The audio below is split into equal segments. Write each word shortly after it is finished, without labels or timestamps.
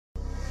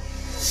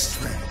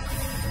strength,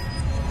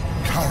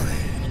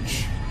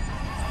 courage,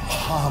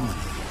 harmony.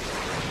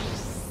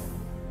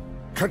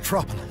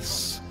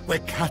 Metropolis, where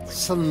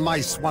cats and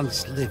mice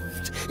once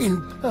lived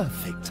in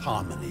perfect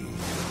harmony.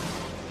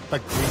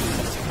 But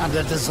greed and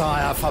a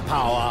desire for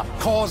power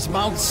caused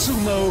Mount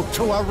Sumo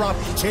to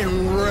erupt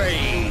in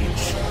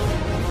rage.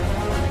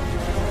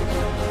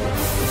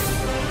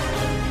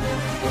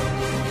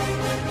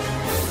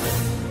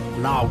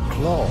 Now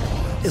Claw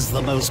is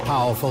the most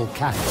powerful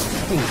cat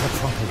in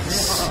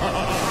Metropolis.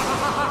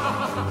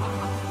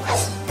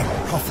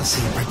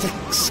 Prophecy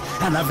predicts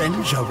an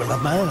Avenger will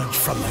emerge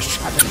from the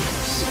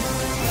shadows.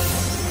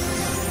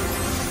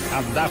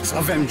 And that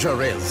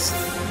Avenger is...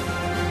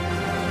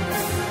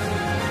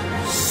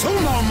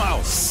 Sumo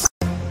Mouse!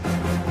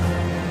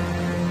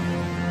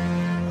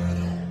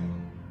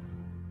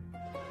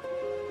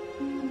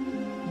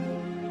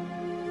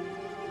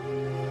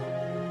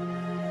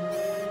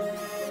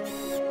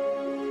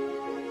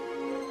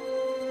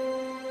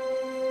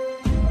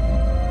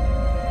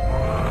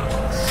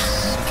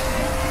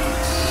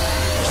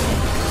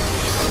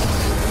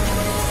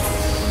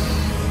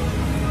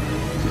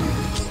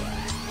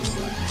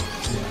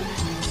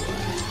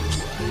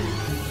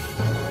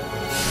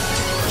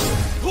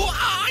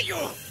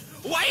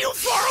 Why are you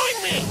following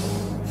me?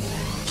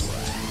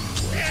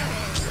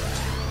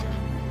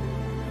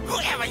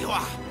 Whoever you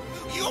are,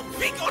 you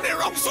pick on the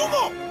wrong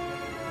sumo!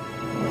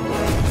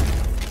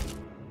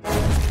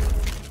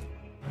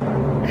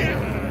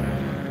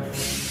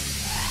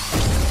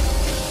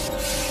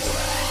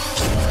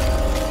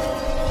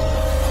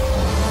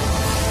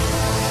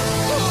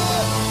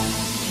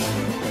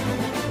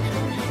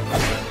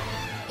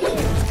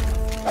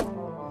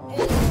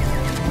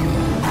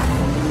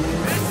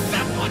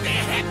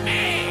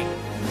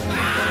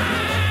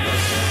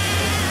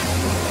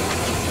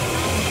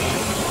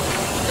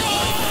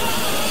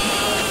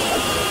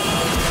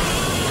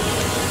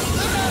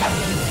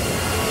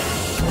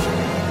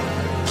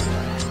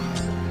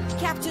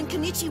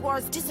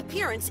 Konnichiwa's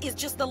disappearance is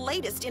just the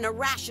latest in a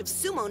rash of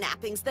sumo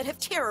nappings that have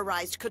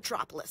terrorized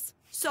Metropolis.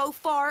 So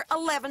far,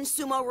 11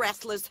 sumo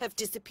wrestlers have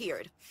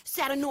disappeared.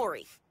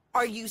 Satonori,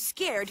 are you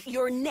scared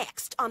you're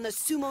next on the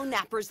sumo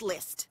nappers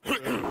list?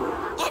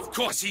 Of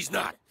course he's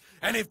not!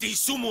 And if these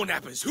sumo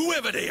nappers,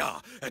 whoever they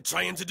are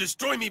trying to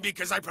destroy me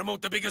because I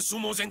promote the biggest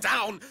sumos in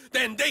town,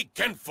 then they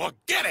can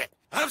forget it!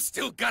 I've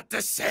still got the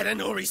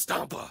Satonori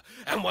Stomper,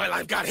 and while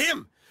I've got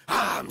him,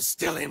 I'm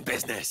still in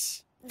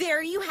business.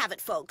 There you have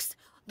it, folks.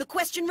 The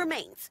question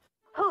remains,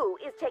 who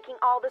is taking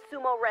all the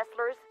sumo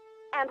wrestlers,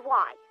 and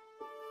why?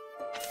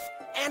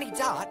 Annie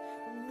Dot,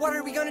 what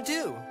are we gonna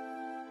do?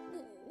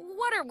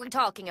 What are we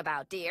talking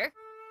about, dear?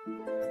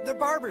 The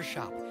barber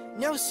shop.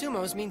 No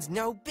sumos means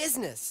no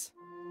business.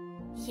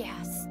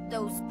 Yes,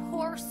 those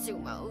poor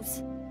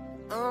sumos.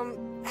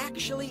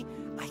 Actually,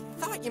 I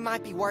thought you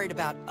might be worried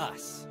about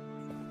us.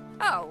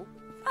 Oh,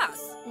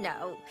 us?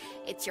 No,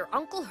 it's your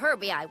Uncle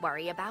Herbie I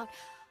worry about.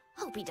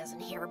 Hope he doesn't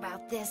hear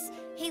about this.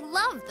 He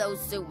loved those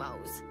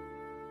sumos.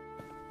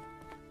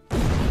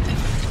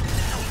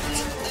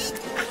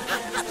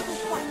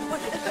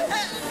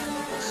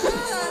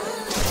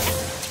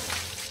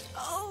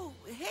 Oh,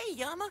 hey,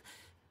 Yama.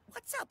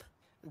 What's up?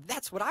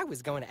 That's what I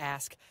was going to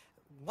ask.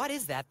 What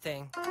is that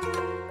thing?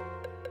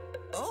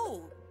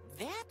 Oh,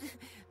 that?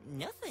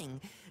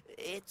 Nothing.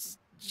 It's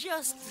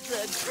just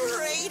the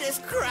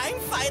greatest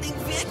crime-fighting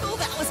vehicle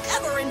that was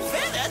ever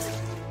invented.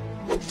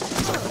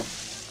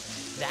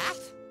 That?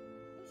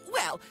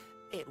 Well,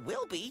 it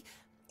will be.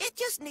 It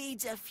just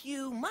needs a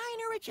few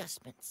minor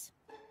adjustments.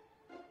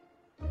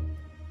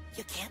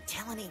 You can't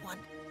tell anyone,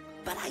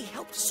 but I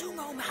helped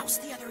Sumo Mouse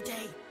the other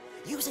day,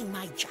 using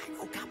my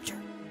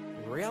gyrocopter.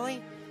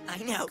 Really? I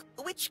know,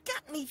 which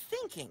got me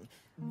thinking.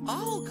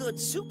 All good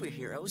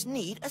superheroes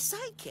need a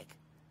sidekick.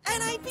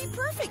 And I'd be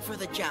perfect for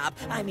the job.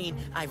 I mean,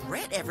 I've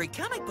read every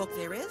comic book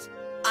there is.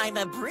 I'm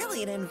a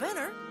brilliant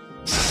inventor.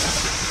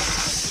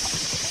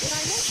 Did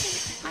I mention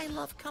I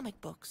love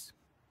comic books?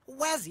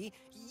 Wazzy,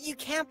 you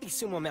can't be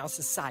Sumo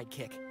Mouse's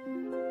sidekick.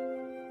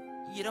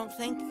 You don't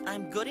think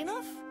I'm good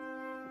enough?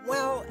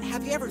 Well,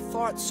 have you ever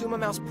thought Sumo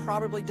Mouse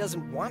probably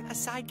doesn't want a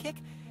sidekick?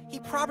 He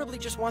probably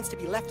just wants to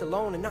be left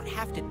alone and not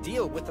have to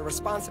deal with the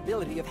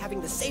responsibility of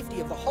having the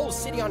safety of the whole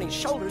city on his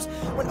shoulders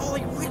when all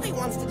he really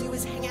wants to do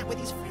is hang out with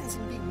his friends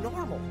and be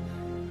normal.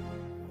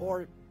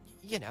 Or,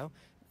 you know,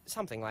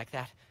 something like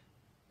that.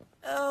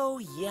 Oh,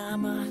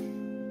 Yama.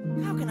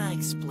 How can I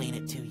explain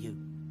it to you?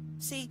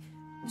 See,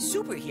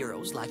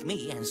 superheroes like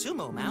me and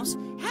Sumo Mouse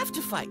have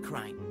to fight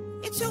crime.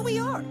 It's who we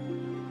are.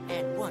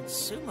 And once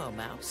Sumo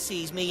Mouse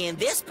sees me in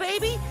this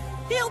baby,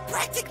 he'll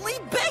practically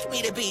beg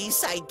me to be his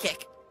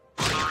sidekick.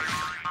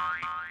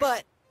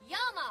 But...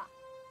 Yama!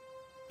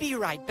 Be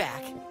right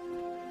back.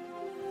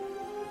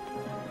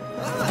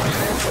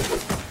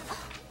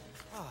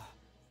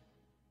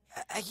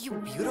 Are you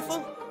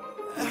beautiful?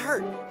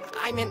 Hurt.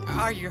 I mean,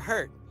 are you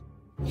hurt?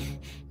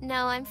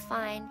 No, I'm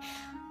fine.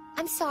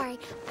 I'm sorry.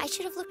 I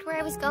should have looked where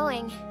I was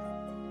going.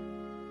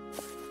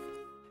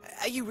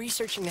 Are you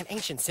researching that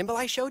ancient symbol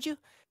I showed you?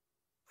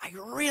 I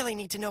really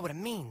need to know what it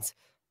means.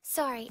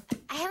 Sorry,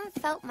 I haven't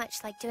felt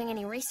much like doing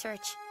any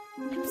research.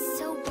 I'm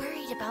so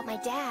worried about my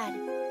dad.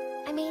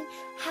 I mean,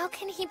 how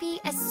can he be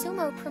a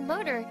sumo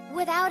promoter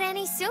without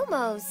any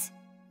sumos?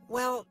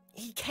 Well,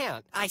 he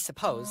can't, I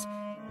suppose.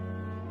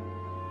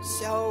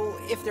 So,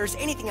 if there's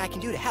anything I can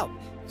do to help,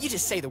 you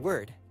just say the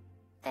word.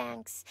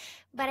 Thanks,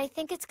 but I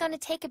think it's gonna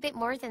take a bit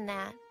more than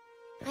that.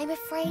 I'm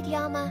afraid,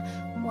 Yama,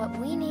 what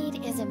we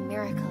need is a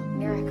miracle,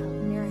 miracle,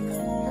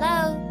 miracle.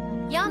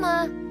 Hello?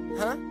 Yama?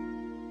 Huh?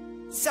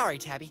 Sorry,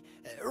 Tabby.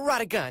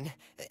 Rot a gun.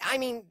 I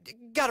mean,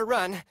 gotta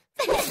run.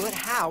 But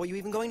how are you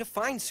even going to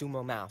find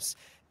Sumo Mouse?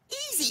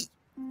 Easy!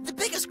 The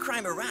biggest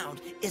crime around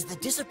is the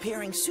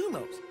disappearing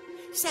sumos.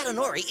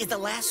 Satonori is the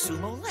last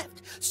sumo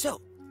left.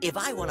 So, if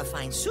I want to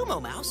find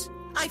Sumo Mouse,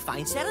 I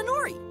find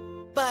Satonori.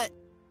 But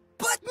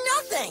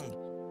nothing!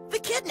 The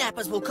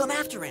kidnappers will come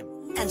after him,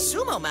 and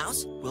Sumo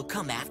Mouse will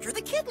come after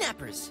the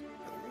kidnappers.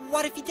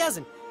 What if he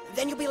doesn't?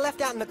 Then you'll be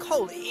left out in the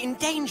cold, in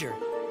danger.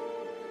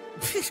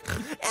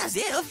 As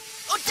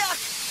if. Oh, duck!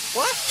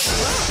 What?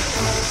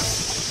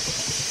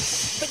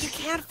 But you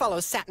can't follow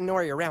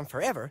Satonori around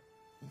forever.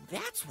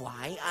 That's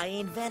why I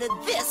invented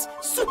this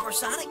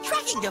supersonic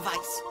tracking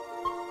device.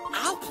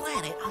 I'll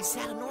plant it on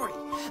Satonori.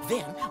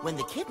 Then, when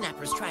the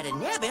kidnappers try to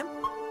nab him,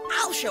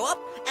 I'll show up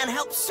and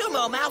help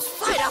Sumo Mouse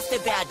fight off the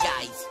bad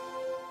guys.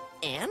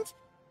 And...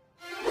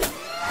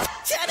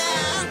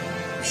 ta-da!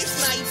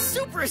 It's my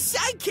super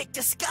sidekick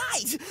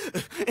disguise!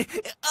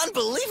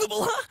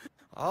 Unbelievable, huh?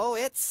 Oh,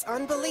 it's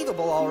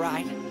unbelievable, all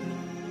right.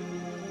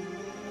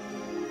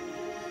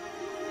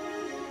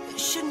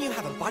 Shouldn't you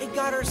have a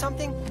bodyguard or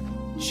something?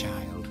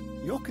 Child,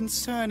 your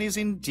concern is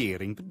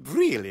endearing, but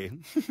really,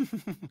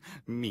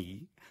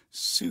 me,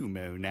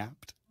 sumo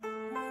napped.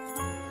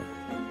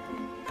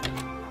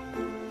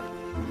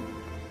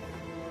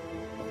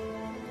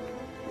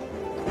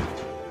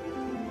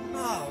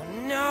 Oh,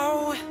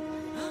 no.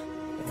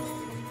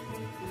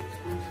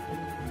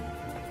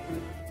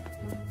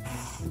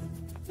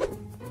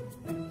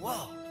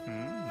 Whoa.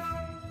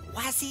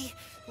 Wazzy,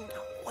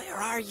 where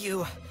are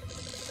you?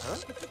 Huh?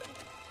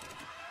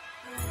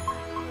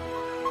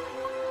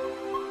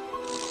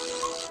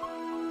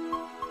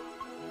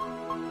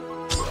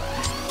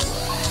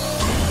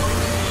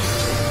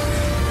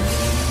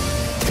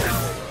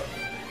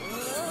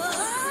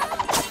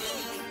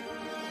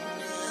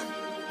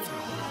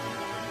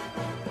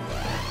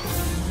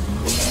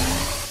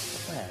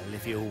 Well,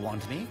 if you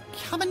want me,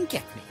 come and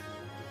get me.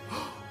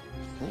 Oh,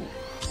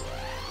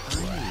 I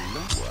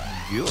look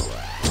good.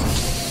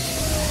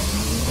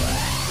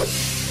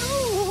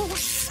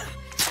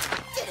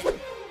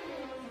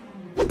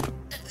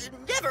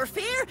 Never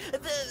fear, the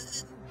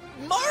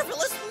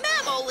marvelous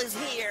mammal is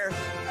here.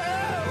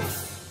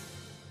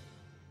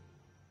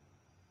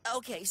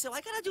 Okay, so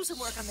I gotta do some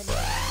work on the neck.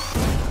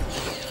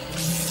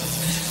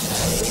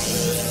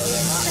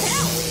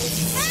 Help!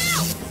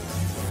 Help!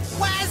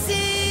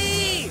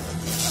 Wazzy!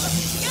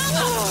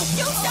 Yama!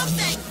 Do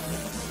something!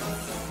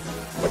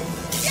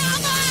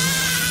 Yama!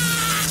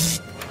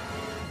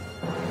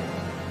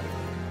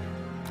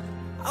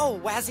 Oh,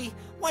 Wazzy,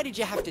 why did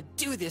you have to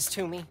do this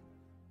to me?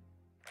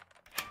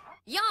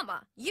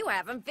 Yama, you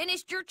haven't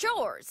finished your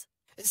chores.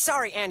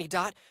 Sorry, Annie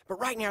Dot, but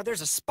right now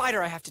there's a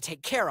spider I have to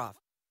take care of.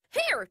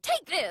 Here,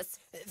 take this.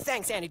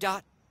 Thanks, Annie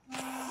Dot.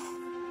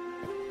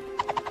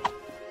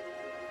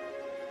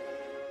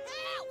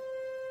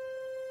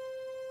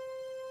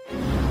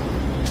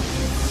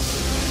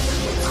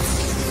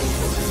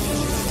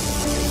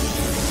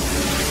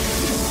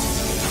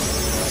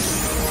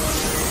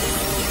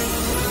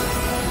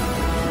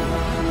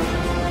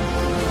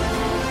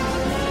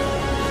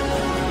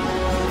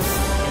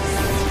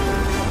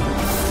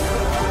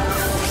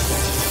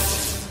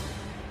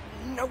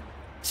 Note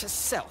to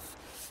self.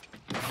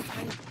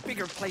 Find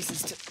bigger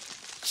places to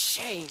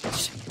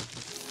change.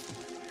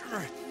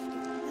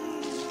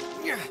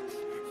 You're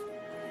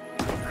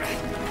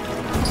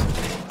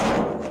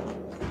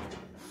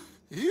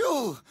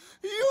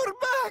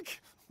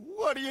back!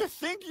 What do you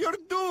think you're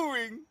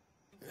doing?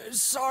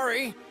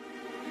 Sorry.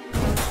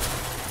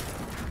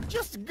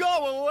 Just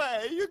go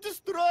away! You're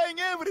destroying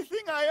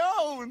everything I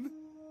own!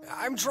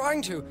 I'm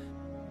trying to.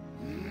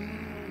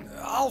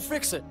 I'll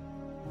fix it.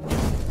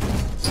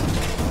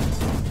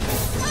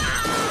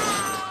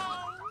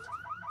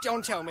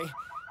 Don't tell me.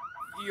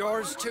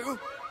 Yours too?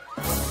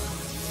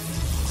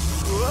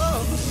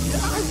 Help!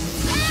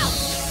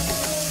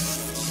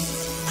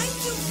 I'm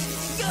too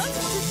young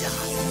to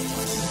die.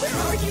 Where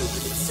are you,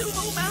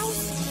 Sumo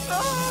Mouse?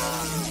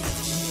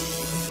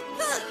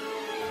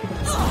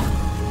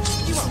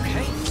 You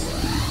okay?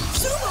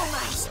 Sumo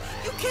Mouse!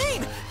 You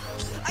came!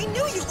 I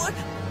knew you would!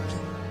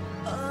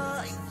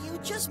 You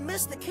just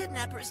missed the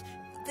kidnappers.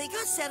 They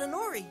got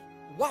Satonori.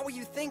 What were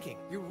you thinking?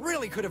 You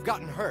really could have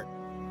gotten hurt.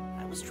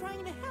 I was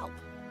trying to help.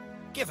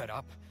 Give it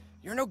up.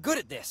 You're no good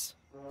at this.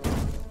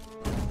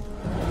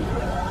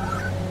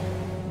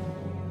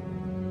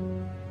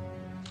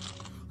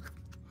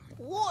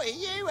 What are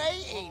you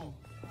eating?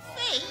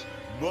 Me?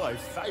 My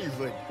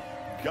favorite,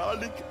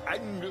 garlic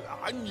and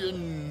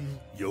onion.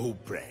 Your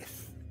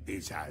breath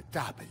is a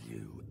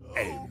WMD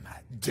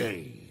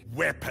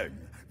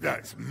weapon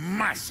that's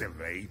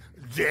massively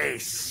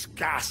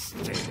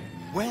disgusting.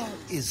 Where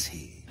is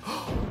he?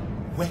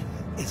 Where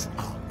is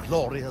our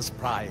glorious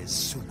prize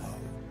sumo?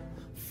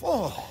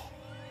 For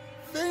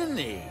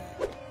Vinny,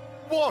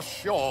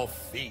 wash your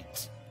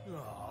feet.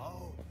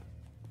 Oh.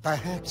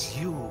 Perhaps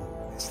you,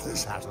 Mr.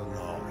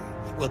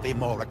 S01E02, will be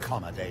more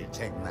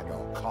accommodating than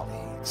your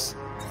colleagues.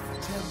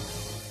 Tell me,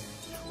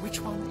 which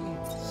one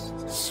is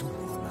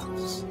Sumo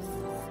Mouse?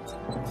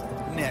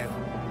 No,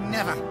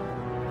 never.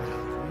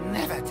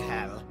 Never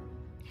tell.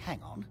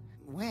 Hang on,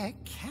 we're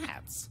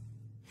cats.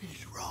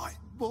 He's right,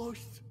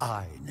 boss.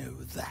 I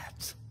knew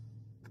that.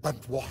 But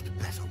what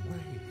better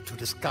way to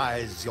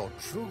disguise your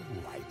true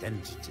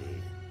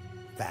identity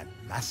than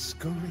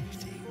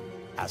masquerading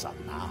as a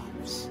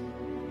mouse?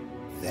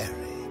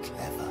 Very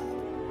clever.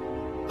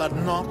 But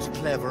not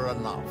clever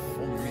enough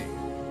for me.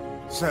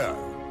 So,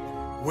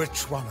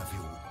 which one of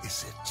you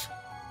is it?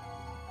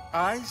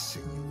 I see.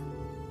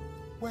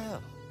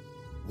 Well,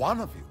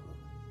 one of you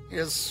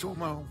is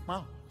Sumo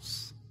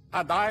Mouse.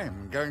 And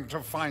I'm going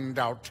to find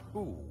out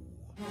who.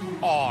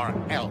 Or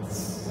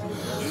else.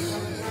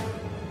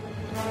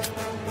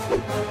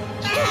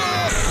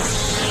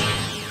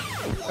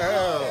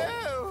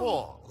 Oh,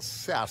 poor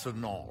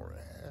S01E02.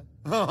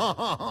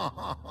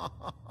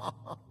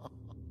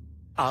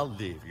 I'll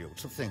leave you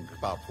to think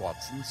about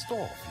what's in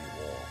store for you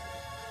all.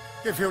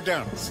 If you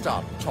don't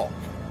start talking.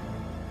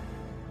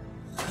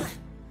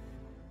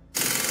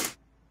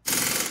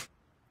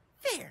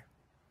 There.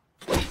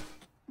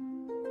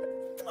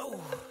 Oh,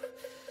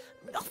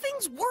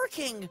 nothing's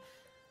working.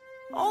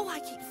 All I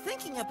keep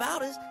thinking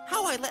about is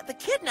how I let the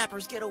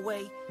kidnappers get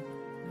away.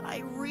 I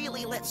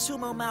really let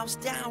Sumo Mouse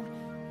down.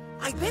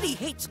 I bet he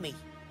hates me.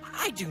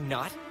 I do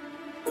not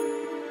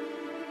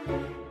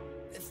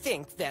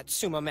think that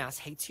Sumo Mouse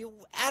hates you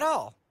at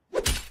all.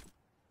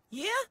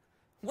 Yeah?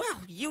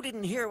 Well, you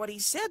didn't hear what he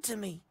said to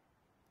me.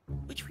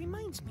 Which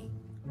reminds me,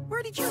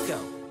 where did you go?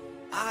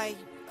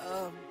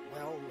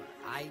 Well,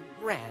 I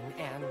ran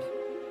and...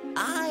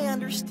 I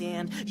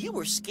understand. You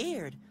were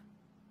scared.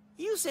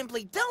 You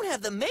simply don't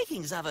have the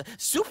makings of a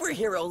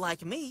superhero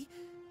like me.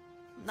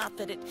 Not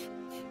that it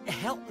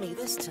helped me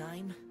this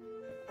time.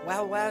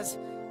 Well, Waz,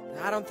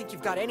 I don't think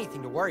you've got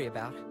anything to worry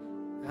about.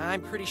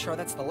 I'm pretty sure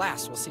that's the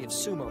last we'll see of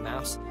Sumo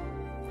Mouse.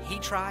 He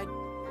tried,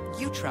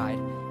 you tried,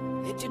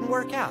 it didn't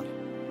work out.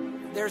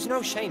 There's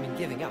no shame in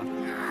giving up.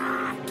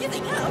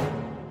 Giving up?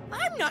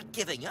 I'm not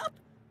giving up.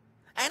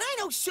 And I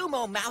know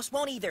Sumo Mouse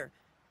won't either.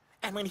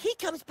 And when he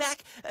comes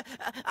back,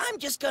 I'm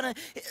just gonna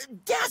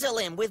dazzle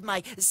him with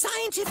my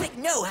scientific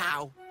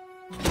know-how.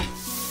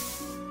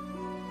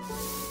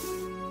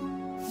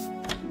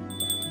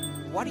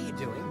 What are you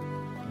doing?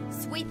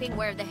 Sweeping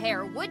where the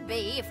hair would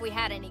be if we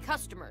had any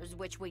customers,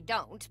 which we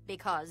don't,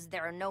 because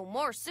there are no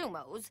more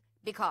sumos,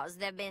 because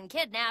they've been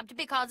kidnapped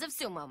because of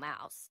Sumo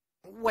Mouse.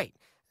 Wait,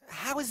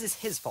 how is this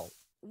his fault?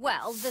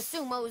 Well, the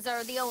sumos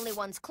are the only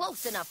ones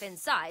close enough in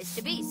size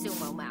to be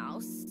Sumo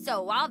Mouse.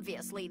 So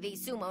obviously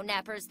these sumo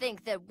nappers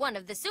think that one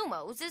of the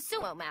sumos is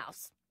Sumo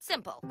Mouse.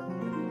 Simple.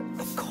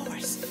 Of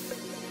course.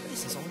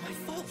 This is all my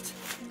fault.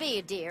 Be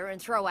a dear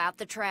and throw out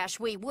the trash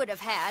we would have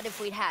had if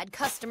we'd had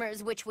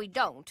customers, which we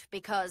don't,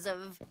 because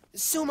of...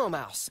 Sumo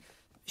Mouse.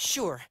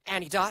 Sure,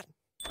 Annie Dot.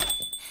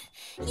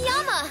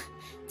 Yama!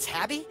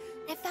 Tabby?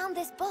 I found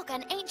this book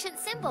on ancient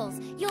symbols.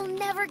 You'll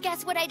never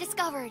guess what I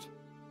discovered.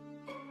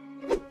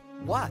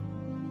 What?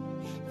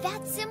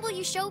 That symbol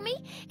you showed me?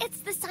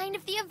 It's the sign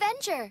of the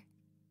Avenger.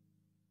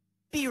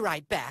 Be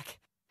right back.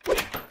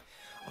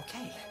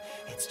 Okay,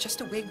 it's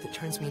just a wig that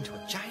turns me into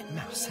a giant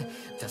mouse.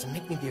 Doesn't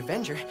make me the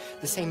Avenger.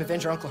 The same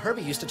Avenger Uncle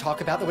Herbie used to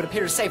talk about that would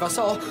appear to save us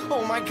all.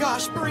 Oh my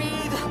gosh,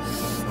 breathe!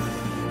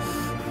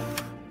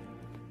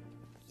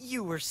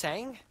 You were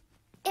saying?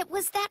 It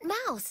was that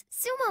mouse.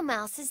 Sumo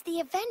Mouse is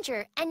the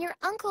Avenger, and your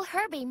Uncle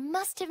Herbie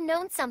must have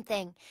known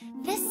something.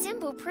 This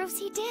symbol proves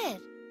he did.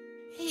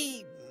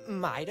 He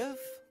might have.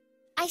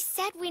 I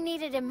said we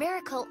needed a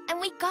miracle, and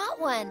we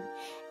got one.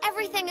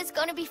 Everything is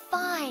going to be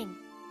fine.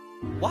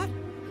 What?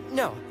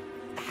 No.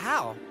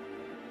 How?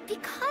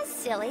 Because,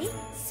 silly,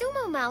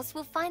 Sumo Mouse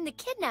will find the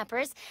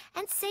kidnappers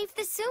and save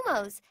the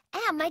sumos,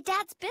 and my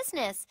dad's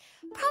business.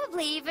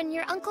 Probably even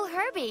your Uncle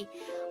Herbie.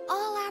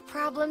 All our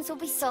problems will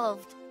be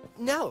solved.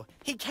 No,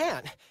 he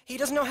can't. He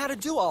doesn't know how to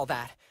do all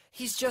that.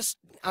 He's just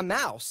a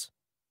mouse.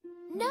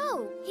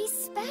 No, he's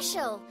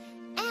special,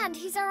 and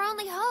he's our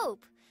only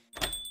hope.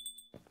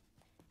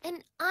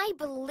 And I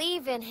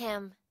believe in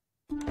him.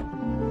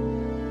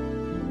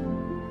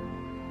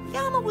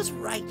 Yama was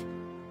right.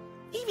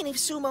 Even if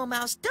Sumo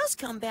Mouse does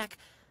come back,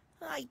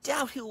 I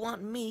doubt he'll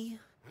want me.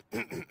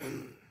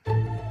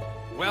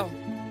 Well,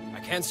 I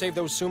can't save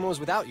those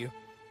sumos without you.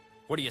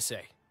 What do you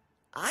say?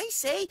 I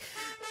say,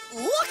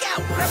 look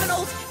out,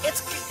 criminals! It's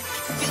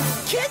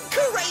Kid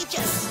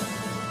Courageous!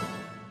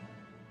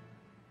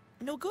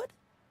 No good?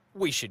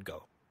 We should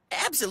go.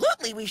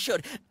 Absolutely we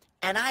should.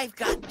 And I've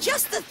got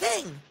just the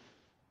thing.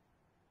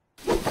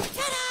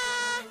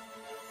 Ta-da!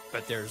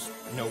 But there's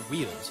no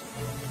wheels.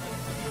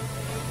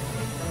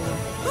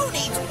 Who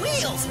needs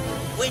wheels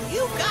when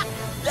you've got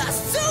the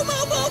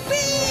Sumo-mobile?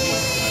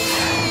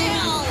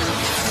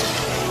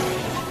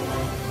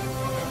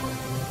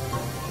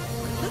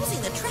 We're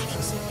losing the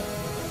tracking signal.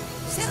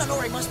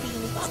 S01E must be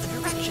in the other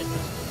direction.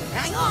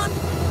 Hang on.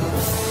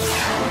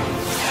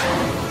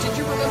 Did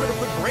you remember to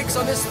put brakes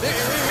on this thing?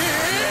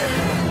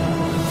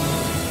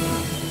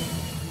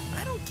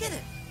 I don't get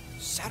it.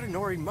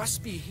 S01E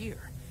must be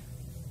here.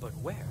 But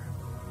where?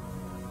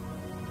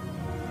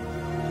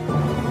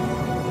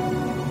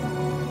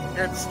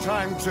 It's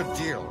time to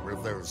deal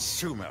with those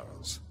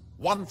sumos,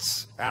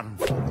 once and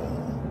for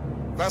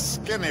all. The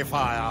Skinny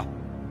Fire.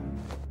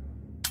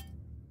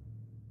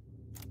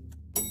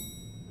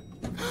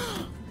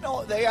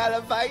 Not the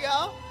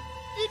elevator.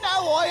 You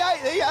know I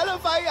hate the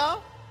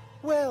elevator.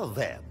 Well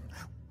then,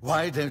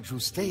 why don't you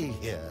stay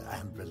here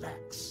and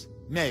relax?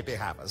 Maybe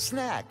have a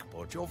snack,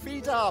 put your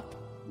feet up.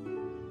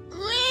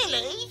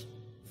 Really?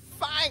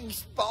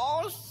 Thanks,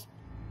 boss.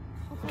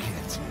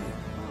 Get in.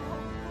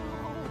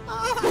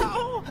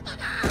 Oh.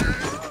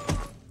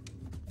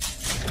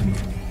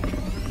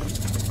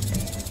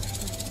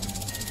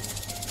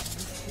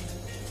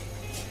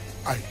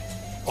 I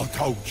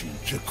told you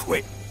to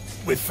quit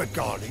with the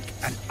garlic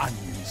and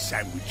onion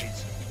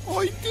sandwiches.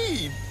 I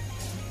did.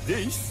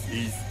 This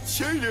is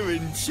tuna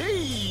and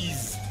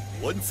cheese.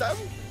 Want some?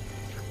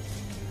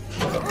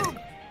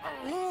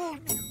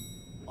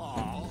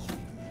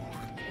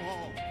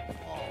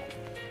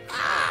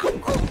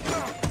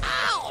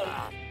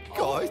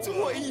 Guys,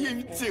 what are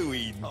you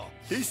doing?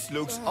 This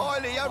looks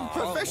highly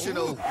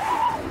unprofessional.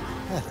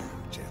 Hello,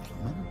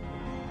 gentlemen.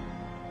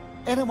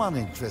 Anyone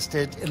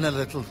interested in a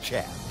little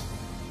chat?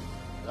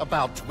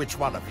 About which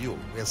one of you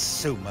is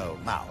Sumo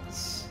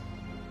Mouse?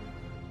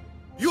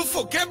 You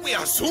forget we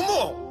are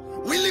sumo!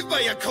 We live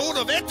by a code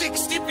of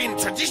ethics steeped in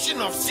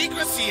tradition of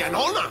secrecy and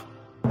honor!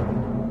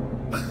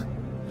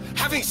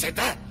 Having said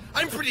that,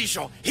 I'm pretty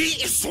sure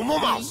he is Sumo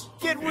Mouse!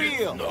 Get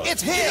real.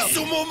 It's him! He's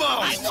Sumo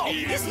Mouse! I know.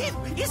 It's him.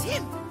 It's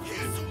him.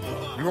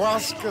 You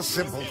ask a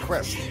simple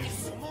question.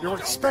 You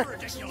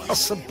expect a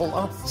simple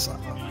answer.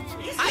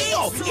 I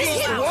know.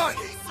 It's him. What?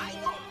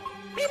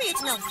 Maybe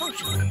it's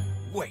malfunctioning.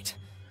 Wait.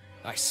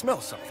 I smell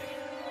something.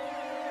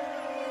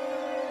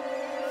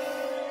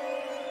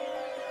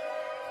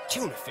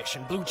 Tuna fish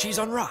and blue cheese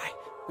on rye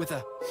with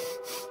a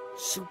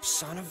soup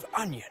son of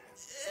onion.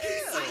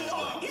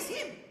 It's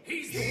him.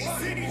 He's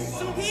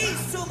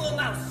Sumo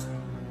Mouse.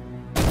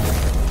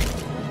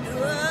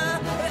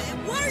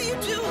 What are you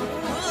doing?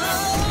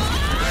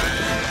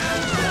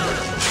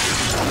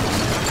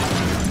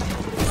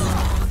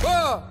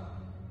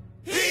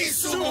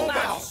 He's Sumo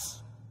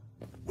Mouse!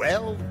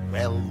 Well,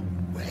 well,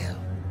 well.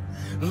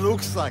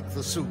 Looks like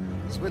the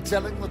Sumos were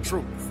telling the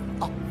truth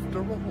after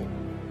all.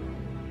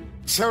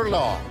 So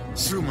long,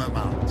 Sumo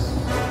Mouse.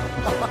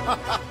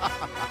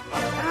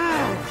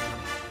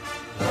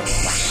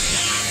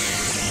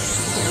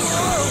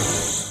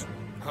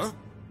 Huh?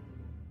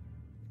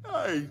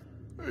 I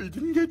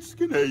didn't get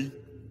skinny.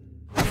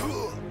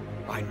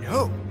 I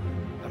know.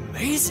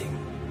 Amazing.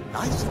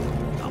 Nicely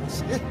done,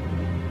 sir.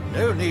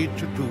 No need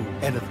to do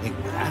anything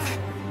rash.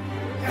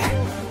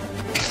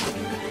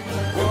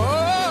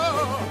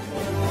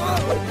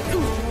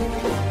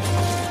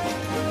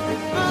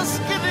 The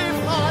Skinny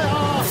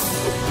Fire!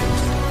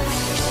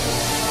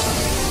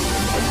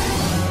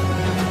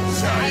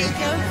 Say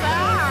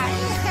goodbye.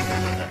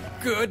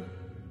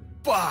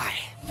 Goodbye.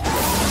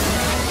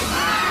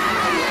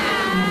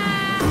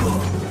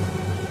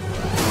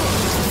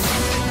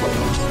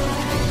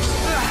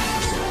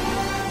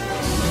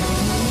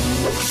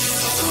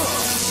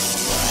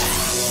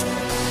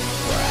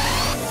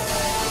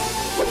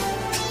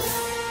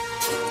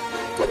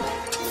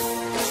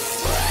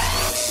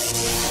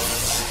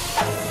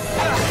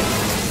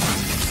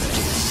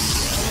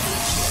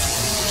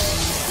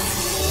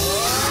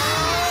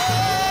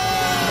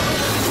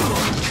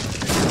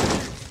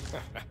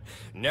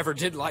 Never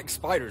did like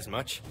spiders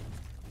much.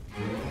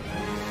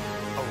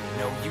 Oh,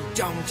 no, you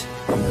don't.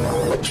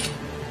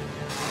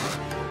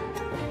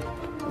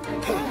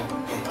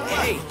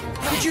 Hey,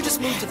 could you just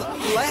move to the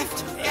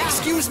left?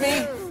 Excuse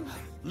me?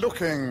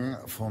 Looking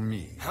for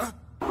me. Huh?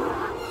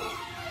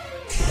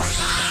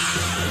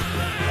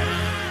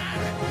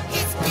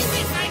 It's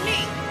behind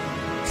me.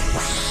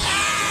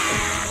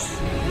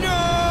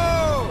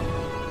 No!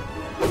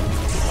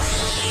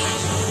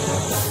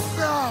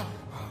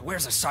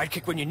 Where's a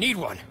sidekick when you need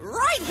one?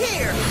 Right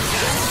here.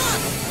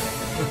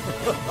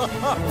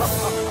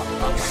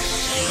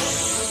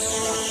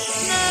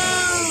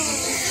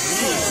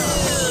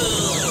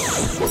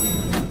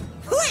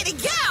 Way to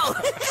go!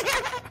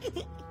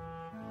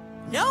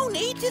 No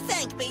need to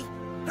thank me.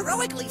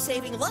 Heroically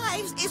saving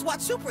lives is what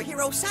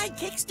superhero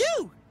sidekicks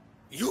do.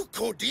 You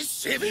call this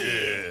saving?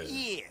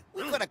 Yeah,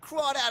 we could have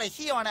crawled out of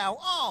here on our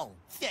own.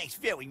 Thanks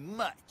very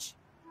much.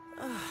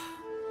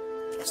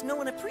 Guess no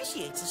one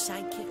appreciates a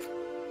sidekick.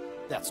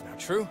 That's not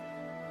true.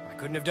 I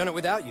couldn't have done it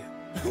without you.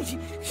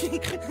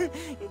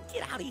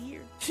 Get out of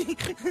here.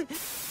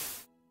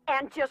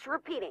 And just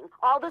repeating,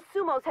 all the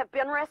sumos have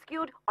been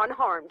rescued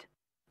unharmed.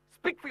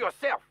 Speak for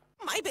yourself.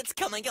 My bit's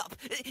coming up.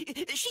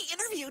 She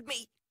interviewed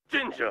me.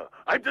 Ginger,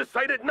 I've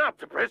decided not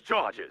to press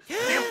charges.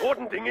 The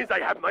important thing is I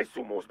have my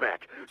sumos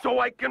back, so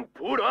I can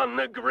put on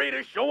the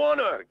greatest show on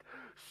Earth.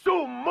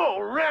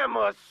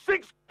 Sumo-Rama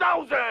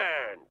 6000!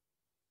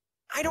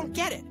 I don't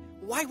get it.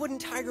 Why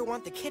wouldn't Tiger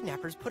want the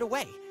kidnappers put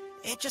away?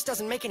 It just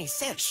doesn't make any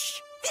sense. Shh!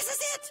 This is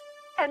it!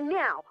 And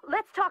now,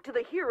 let's talk to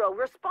the hero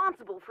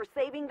responsible for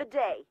saving the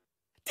day.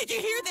 Did you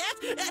hear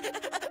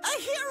that?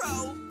 A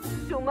hero!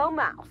 Sumo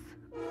Mouse.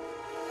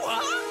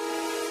 What?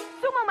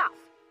 Sumo Mouse,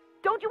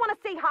 don't you want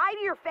to say hi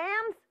to your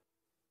fans?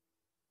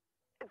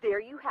 There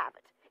you have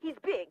it. He's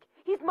big,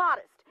 he's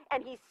modest,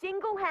 and he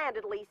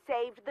single-handedly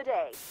saved the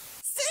day.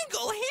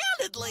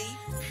 Single-handedly?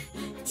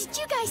 Did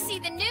you guys see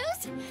the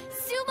news?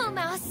 Sumo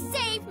Mouse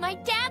saved my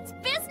dad's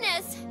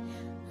business.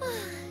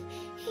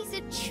 He's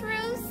a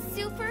true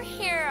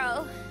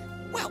superhero.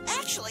 Well,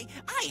 actually,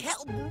 I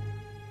helped.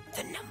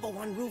 The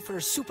 #1 rule for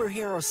a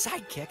superhero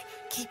sidekick,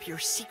 keep your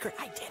secret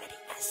identity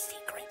a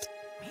secret.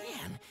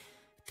 Man,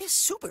 this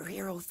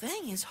superhero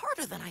thing is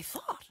harder than I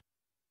thought.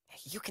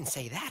 You can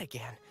say that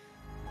again.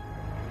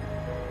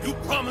 You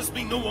promised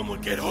me no one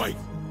would get hurt.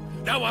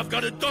 Now I've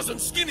got a dozen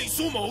skinny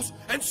sumos,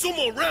 and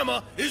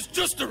Sumo-Rama is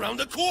just around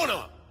the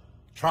corner.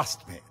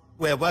 Trust me,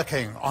 we're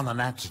working on an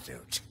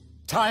antidote.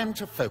 Time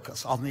to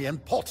focus on the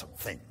important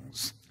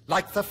things,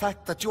 like the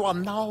fact that you are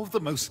now the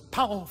most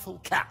powerful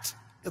cat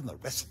in the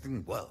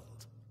wrestling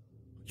world.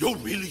 You're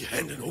really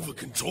handing over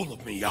control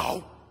of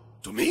Meow?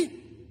 To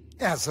me?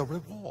 As a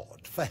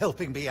reward for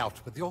helping me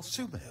out with your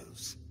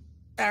sumos.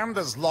 And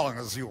as long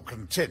as you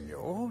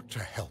continue to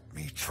help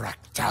me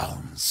track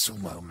down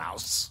Sumo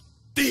Mouse.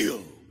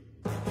 Deal!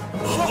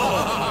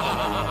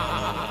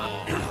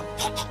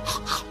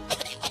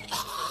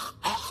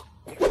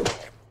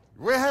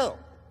 Well,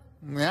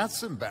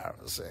 that's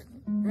embarrassing.